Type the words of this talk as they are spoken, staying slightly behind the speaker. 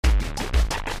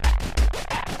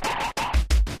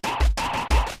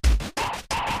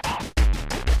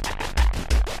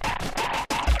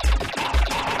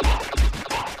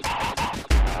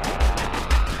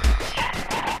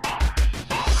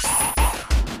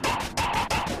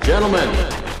Gentlemen,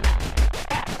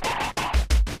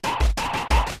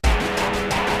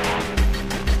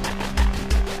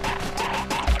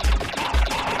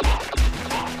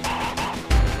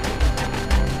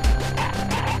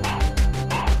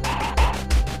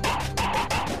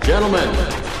 gentlemen,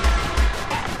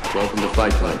 welcome to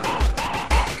Fight Club.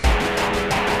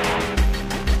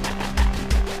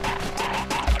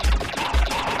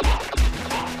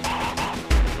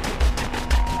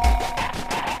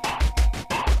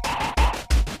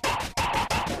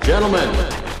 Gentlemen,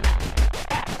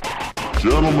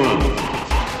 gentlemen,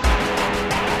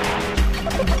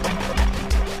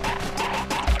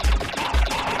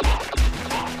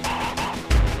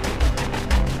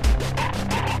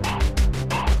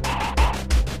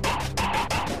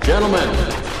 gentlemen,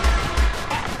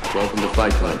 welcome to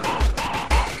Fight Club.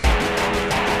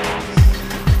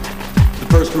 The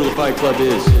first rule of Fight Club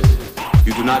is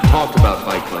you do not talk about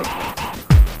Fight Club.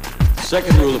 The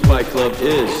second rule of Fight Club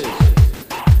is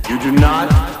you do not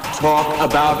talk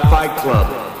about Fight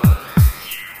Club.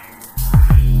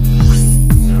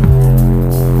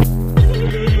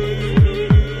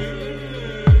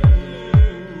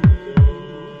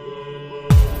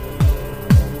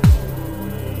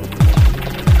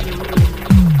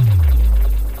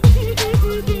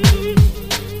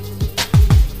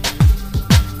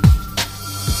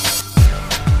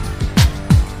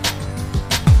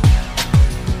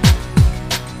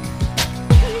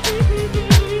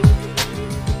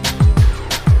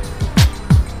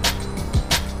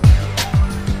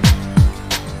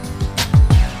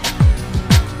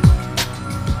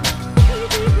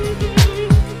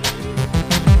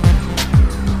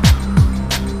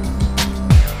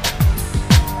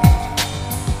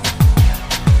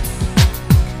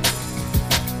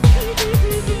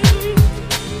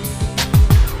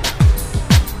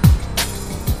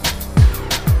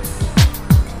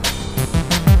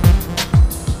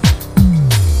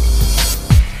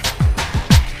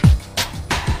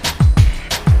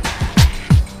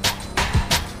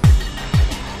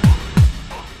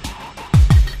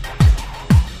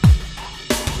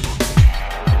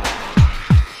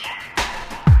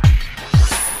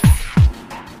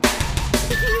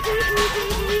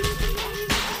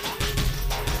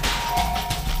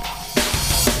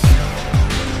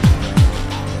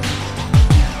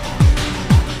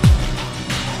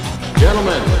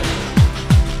 Gentlemen,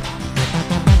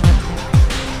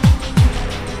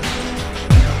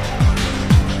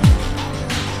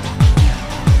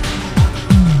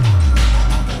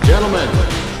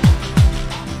 gentlemen,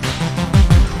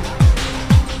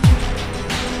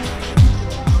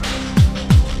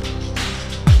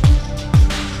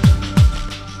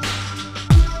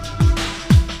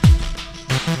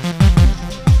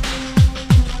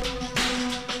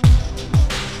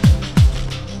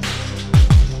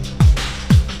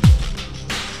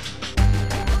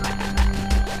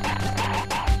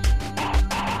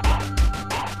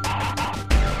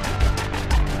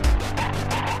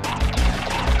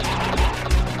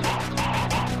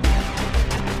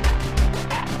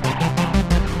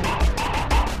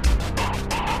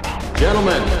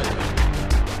 gentlemen,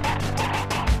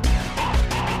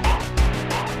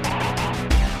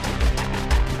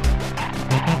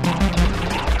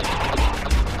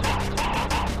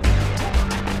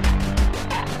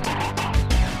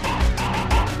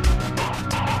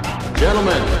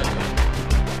 gentlemen,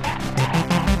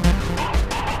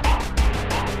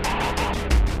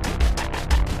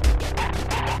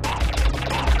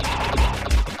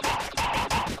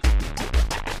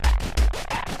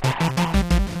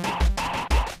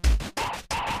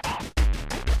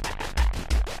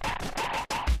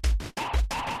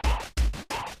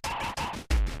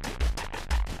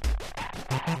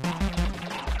 Thank you.